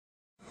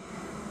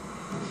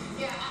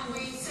And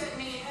we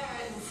certainly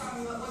heard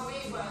from where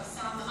we were,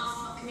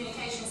 our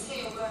communications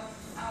here were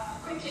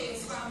quickly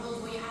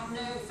scrambled. We had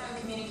no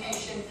phone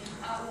communication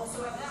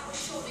whatsoever. That was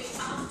shortly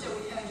after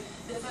we heard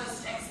the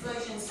first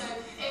explosion. So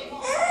it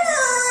was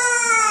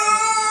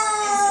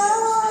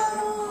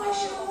quite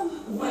sure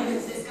when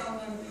this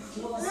gunman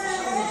was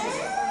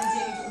shot or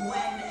indeed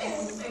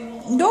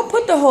when. Don't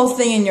put the whole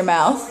thing in your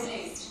mouth.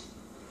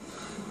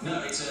 No,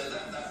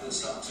 that will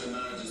start to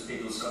emerge as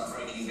people start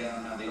breaking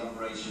down how the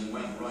operation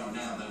went. Right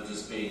now, they'll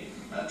just be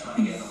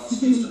trying to get the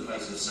hostages to a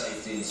place of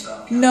safety and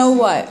start know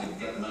what? to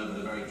get them over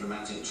the very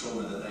dramatic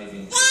trauma that they've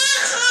endured.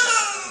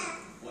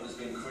 What has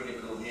been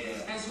critical here.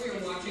 As we are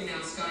watching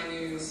now, Sky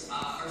News,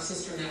 our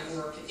sister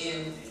network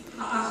in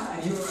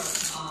Europe,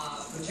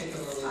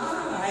 particularly,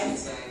 I should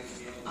say,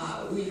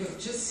 we have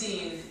just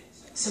seen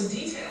some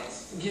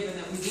details, given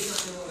that we did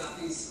not know about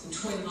these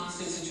twin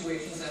hostage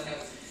situations that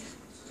have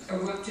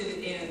erupted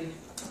in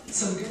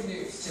some good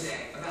news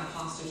today about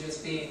hostages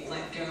being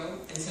let go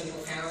in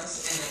central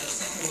Paris and at a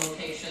second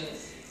location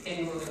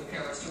in northern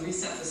Paris. To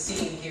reset the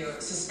scene here,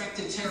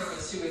 suspected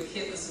terrorists who had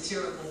hit a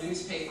satirical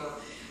newspaper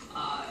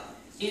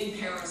in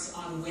Paris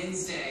on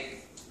Wednesday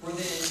were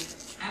then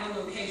at a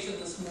location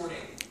this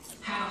morning,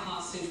 had a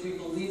hostage. We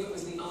believe it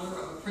was the owner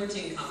of a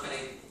printing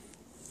company.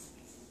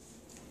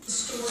 The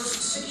store's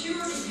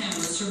security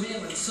camera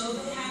surveillance, so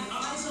they had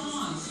eyes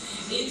on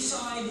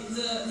inside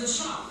the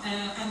shop,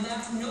 and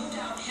that no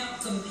doubt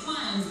helped them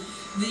plan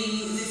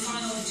the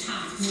final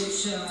attack,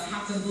 which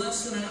happened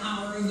less than an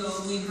hour ago.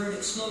 We heard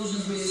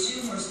explosions, we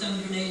assume were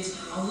stun grenades,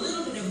 a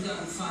little bit of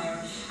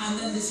gunfire, and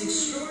then this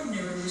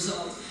extraordinary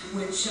result,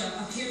 which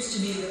appears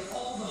to be that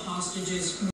all the hostages